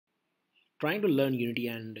trying to learn Unity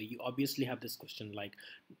and you obviously have this question like,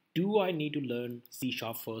 do I need to learn C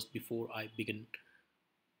sharp first before I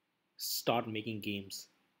start making games?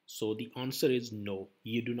 So the answer is no.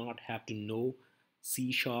 You do not have to know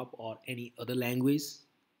C sharp or any other language.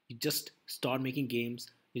 You just start making games.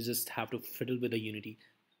 You just have to fiddle with the Unity.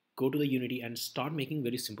 Go to the Unity and start making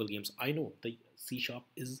very simple games. I know the C sharp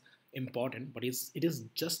is important, but it is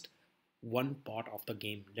just one part of the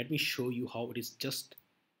game. Let me show you how it is just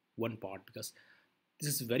one part, because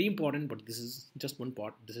this is very important, but this is just one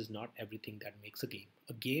part. This is not everything that makes a game.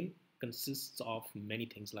 A game consists of many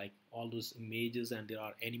things, like all those images, and there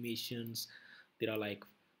are animations, there are like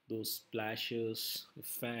those splashes,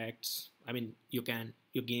 effects. I mean, your game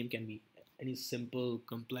can be any simple,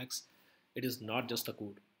 complex. It is not just the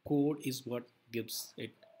code. Code is what gives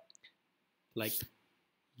it, like,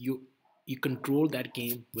 you you control that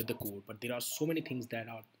game with the code, but there are so many things that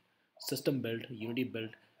are system built, Unity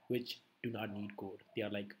built, which do not need code. They are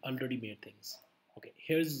like already made things. Okay,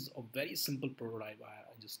 here's a very simple prototype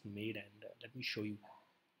I just made, and let me show you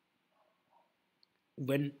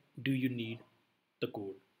when do you need the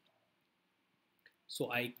code.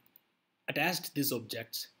 So I attached these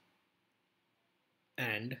objects,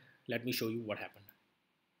 and let me show you what happened.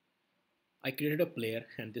 I created a player,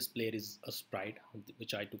 and this player is a sprite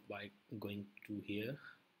which I took by going to here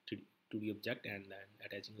to the object and then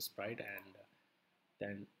attaching a sprite, and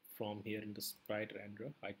then from here in the sprite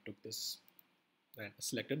renderer I took this and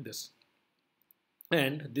selected this,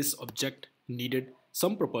 and this object needed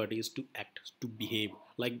some properties to act, to behave.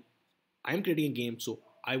 Like, I'm creating a game, so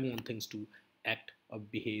I want things to act or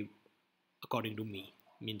behave according to me.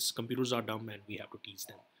 Means computers are dumb and we have to teach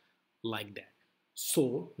them like that.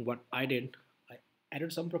 So what I did, I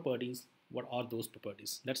added some properties. What are those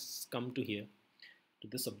properties? Let's come to here to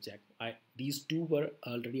this object. These two were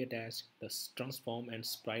already attached. The transform and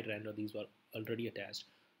sprite render, these were already attached.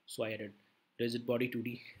 So I added rigid body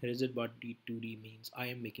 2D. Rigid body 2D means I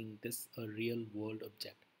am making this a real world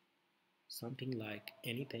object. Something like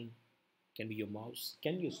anything, can be your mouse,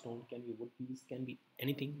 can be a stone, can be a wood piece, can be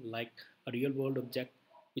anything, like a real world object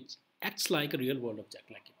which acts like a real world object.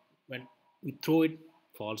 Like when we throw it,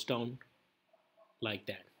 falls down like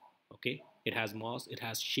that. Okay, it has mass, it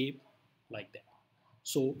has shape, like that.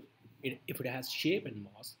 So if it has shape and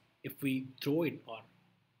mass, if we throw it or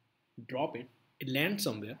drop it, it lands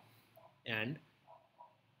somewhere, and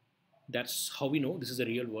that's how we know this is a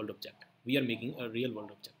real world object. We are making a real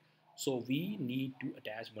world object. So we need to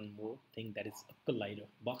attach one more thing, that is a collider,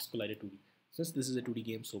 box collider 2D. Since this is a 2D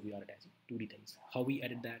game, so we are attaching 2D things. How we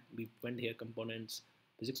added that? We went here, components,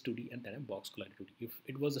 physics 2D, and then a box collider 2D. If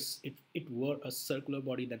it was if it were a circular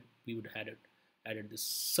body, then we would have added this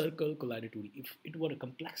circle collider 2D. If it were a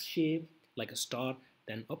complex shape like a star,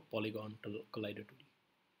 then a polygon collider 2D.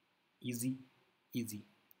 Easy, easy.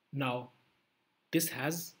 Now this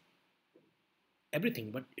has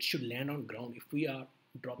everything, but it should land on ground. If we are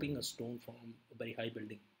dropping a stone from a very high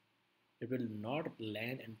building, it will not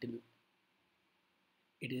land until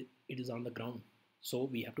it is on the ground. So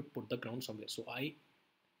we have to put the ground somewhere. So I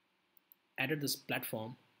added this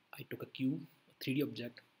platform. I took a cube, a 3D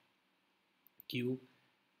object, cube,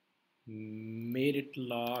 made it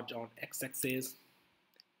large on x-axis,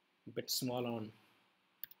 a bit small on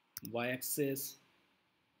y-axis,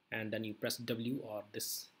 and then you press W or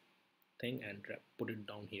this thing and put it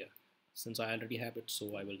down here. Since I already have it,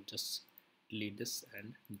 so I will just delete this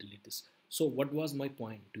and delete this. So what was my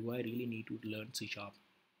point? Do I really need to learn C sharp?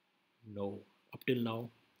 No. Up till now,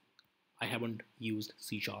 I haven't used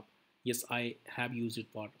C sharp. Yes, I have used it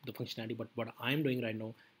for the functionality, but what I'm doing right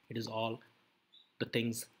now, it is all the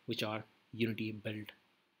things which are Unity built.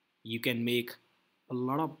 You can make a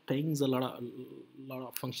lot of things, a lot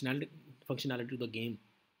of functionality to the game,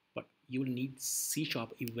 but you will need C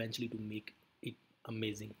sharp eventually to make it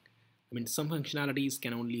amazing. I mean, some functionalities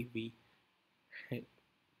can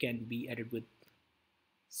be added with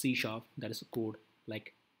C sharp, that is a code.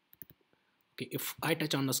 Like, okay, if I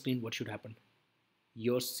touch on the screen, what should happen?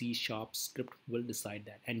 Your C sharp script will decide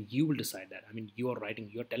that, and you will decide that. I mean, you are writing,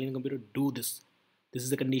 you are telling the computer, do this. This is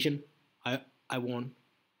the condition I want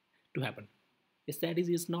to happen. It's that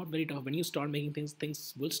easy. It's not very tough. When you start making things,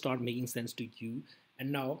 things will start making sense to you.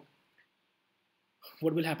 And now,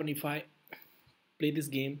 what will happen if I play this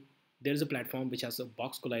game? There is a platform which has a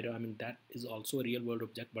box collider. I mean, that is also a real world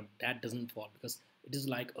object, but that doesn't fall because it is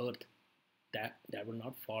like Earth. That will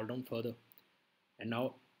not fall down further. And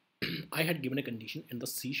now I had given a condition in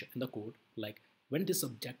the in the code, like when this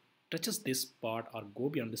object touches this part or go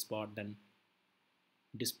beyond this part, then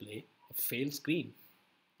display a fail screen.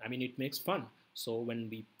 I mean, it makes fun. So when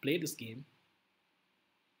we play this game,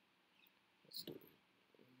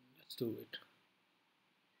 Let's do it.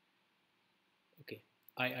 Okay,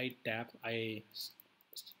 I tap,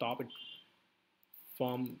 stop it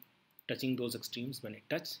from touching those extremes. When it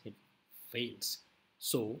touch, it fails.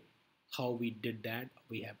 So how we did that,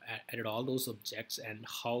 we have added all those objects, and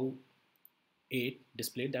how it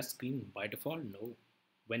displayed that screen by default, no,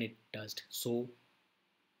 when it touched. So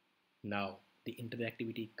now the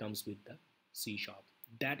interactivity comes with the C sharp.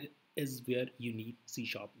 That is where you need C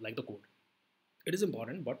sharp, like the code. It is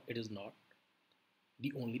important, but it is not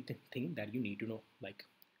the only thing that you need to know. Like,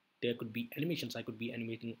 there could be animations. I could be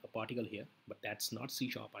animating a particle here, but that's not C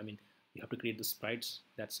sharp. I mean, you have to create the sprites.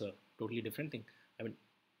 That's a totally different thing. I mean,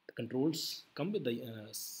 the controls come with the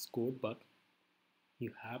code, but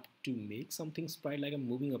you have to make something sprite like a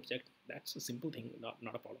moving object. That's a simple thing, not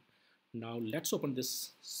a problem. Now let's open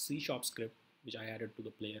this C sharp script which I added to the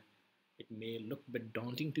player. It may look a bit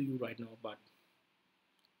daunting to you right now, but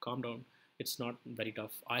calm down. It's not very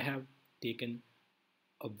tough. I have taken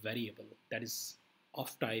a variable that is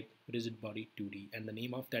of type rigid body 2D, and the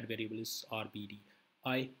name of that variable is RBD.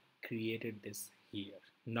 I created this here.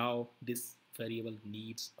 Now this variable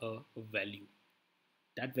needs a value.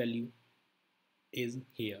 That value is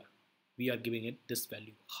here. We are giving it this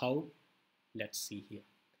value. How? Let's see here.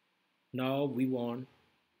 Now we want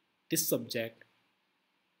this subject.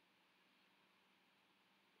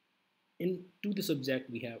 Into the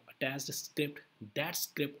subject we have attached a script. That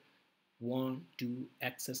script want to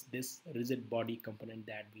access this rigid body component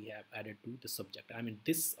that we have added to the subject. I mean,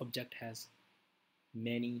 this object has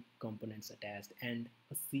many components attached, and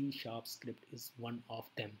a C sharp script is one of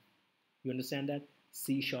them. You understand that?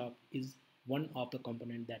 C sharp is one of the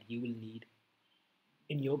component that you will need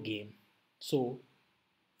in your game. So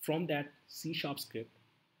from that C sharp script,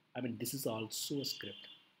 I mean, this is also a script.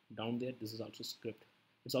 Down there, this is also script.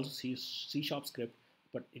 It's also C sharp script,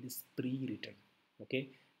 but it is pre-written. Okay.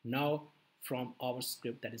 Now from our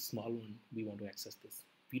script, that is small one, we want to access this.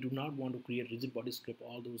 We do not want to create rigid body script,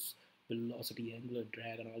 all those velocity, angular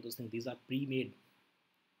drag, and all those things. These are pre-made.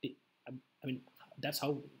 I mean, that's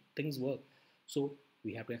how things work. So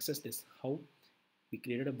we have to access this. How? We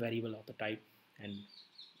created a variable of the type, and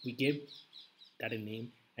we gave that a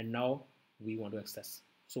name, and now we want to access.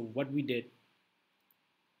 So what we did,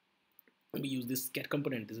 we use this get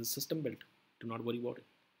component. This is system built. Do not worry about it.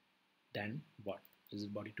 Then what? This is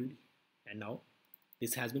body 2D, and now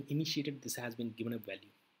this has been initiated. This has been given a value.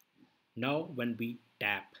 Now when we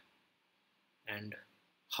tap, and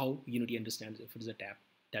how Unity understands if it is a tap,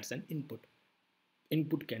 that's an input.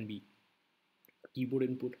 Input can be a keyboard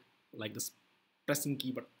input like this pressing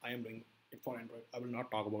key, but I am doing it for Android. I will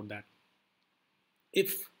not talk about that.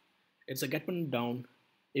 If it's a get button down,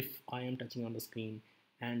 if I am touching on the screen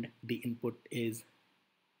and the input is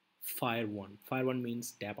fire one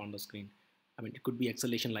means tap on the screen. I mean, it could be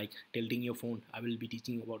acceleration like tilting your phone. I will be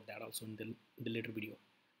teaching about that also in the later video.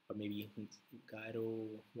 Or maybe gyro.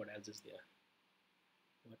 What else is there?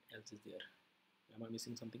 What else is there? Am I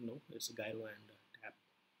missing something? No, it's gyro and tap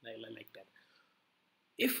like that.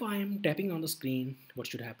 If I am tapping on the screen, what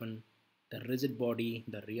should happen? The rigid body,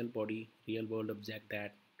 the real world object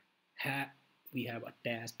that we have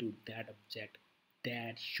attached to that object,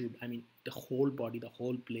 that should, I mean, the whole body, the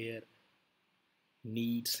whole player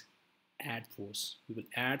needs add force. We will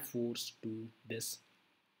add force to this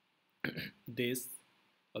this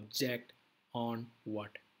object on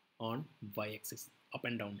what? On y-axis, up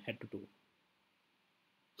and down, head to toe.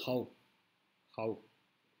 How?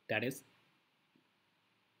 That is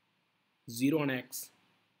 0 on x,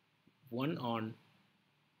 1 on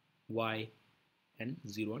y, and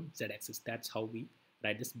 0 on z-axis. That's how we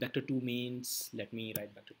write this. Vector 2 means, let me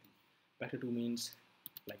write vector 2. Vector 2 means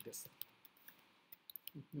like this.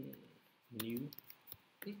 New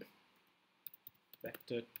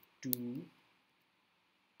vector 2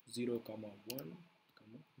 0 comma 1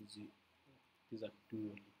 comma 0. These are 2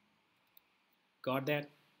 only. Got that?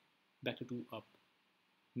 Vector 2 up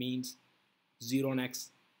means 0 on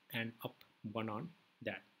x and up 1 on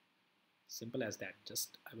that. Simple as that.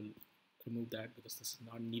 Just I will remove that because this is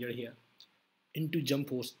not needed here. Into jump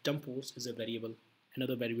force. Jump force is a variable,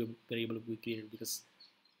 another variable we created because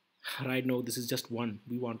right now this is just 1.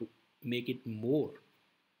 We want to make it more.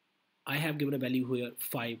 I have given a value here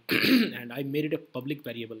 5 and I made it a public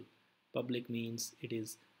variable. Public means it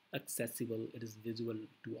is accessible, it is visible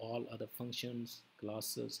to all other functions,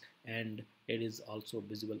 classes, and it is also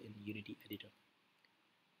visible in Unity editor.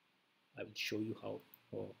 I will show you how.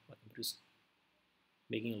 Oh, my computer is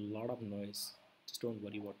making a lot of noise. Just don't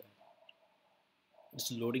worry about that.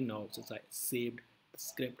 It's loading now since I saved the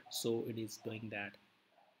script, so it is doing that.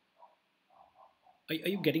 Are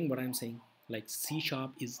you getting what I'm saying? like C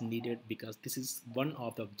sharp is needed because this is one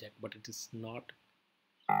of the object, but it is not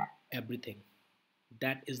everything.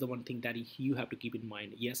 That is the one thing that you have to keep in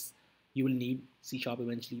mind. Yes, you will need C sharp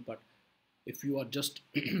eventually, but if you are just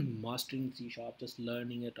mastering C sharp, just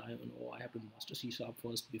learning it, I don't know, I have to master C sharp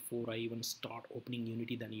first before I even start opening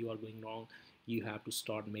Unity, then you are going wrong. You have to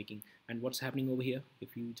start making. And what's happening over here,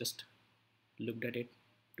 if you just looked at it,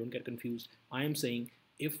 don't get confused. I am saying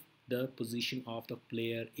if the position of the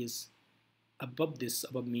player is above this,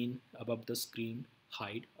 above mean, above the screen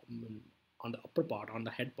height, on the upper part, on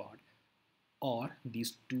the head part, or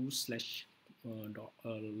these two slash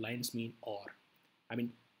lines mean or. I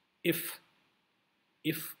mean, if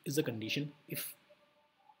is a condition. If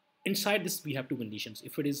inside this we have two conditions.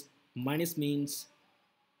 If it is minus means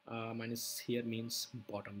minus here means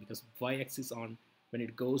bottom, because y-axis on when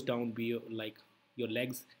it goes down be like your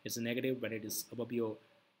legs it's a negative, when it is above your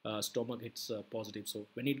stomach it's positive. So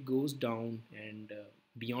when it goes down and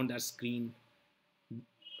beyond that screen,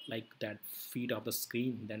 like that feet of the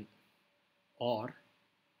screen, then or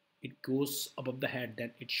it goes above the head,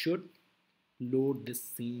 then it should load this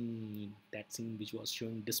scene, that scene which was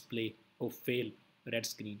showing display or fail red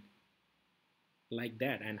screen, like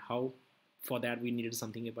that. And how, for that we needed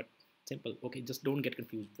something but simple. Okay, just don't get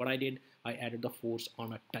confused. What I did, I added the force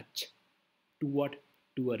on a touch. To what?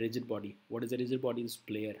 To a rigid body. What is a rigid body? Is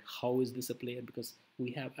player. How is this a player? Because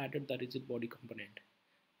we have added the rigid body component.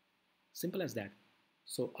 Simple as that.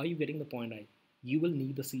 So are you getting the point? You will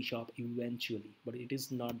need the C sharp eventually, but it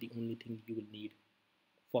is not the only thing you will need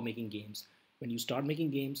for making games. When you start making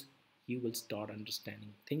games, you will start understanding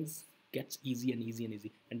things. Gets easy and easy and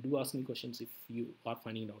easy. And do ask me questions if you are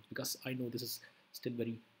finding it out, because I know this is still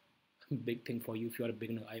very big thing for you if you are a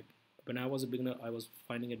beginner. When I was a beginner, I was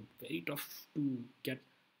finding it very tough to get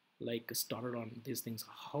like started on these things.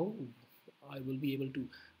 How I will be able to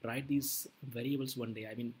write these variables one day.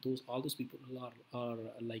 I mean, those all those people are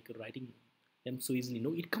like writing them so easily.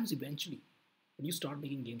 No, it comes eventually. When you start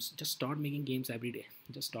making games, just start making games every day.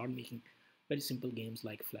 Just start making very simple games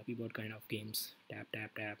like Flappy Bird kind of games. Tap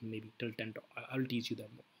tap tap. Maybe till 10. I'll teach you them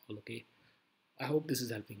all. Okay. I hope this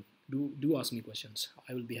is helping. Do ask me questions.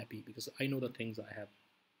 I will be happy because I know the things I have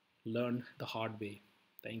learned the hard way.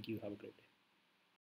 Thank you. Have a great day.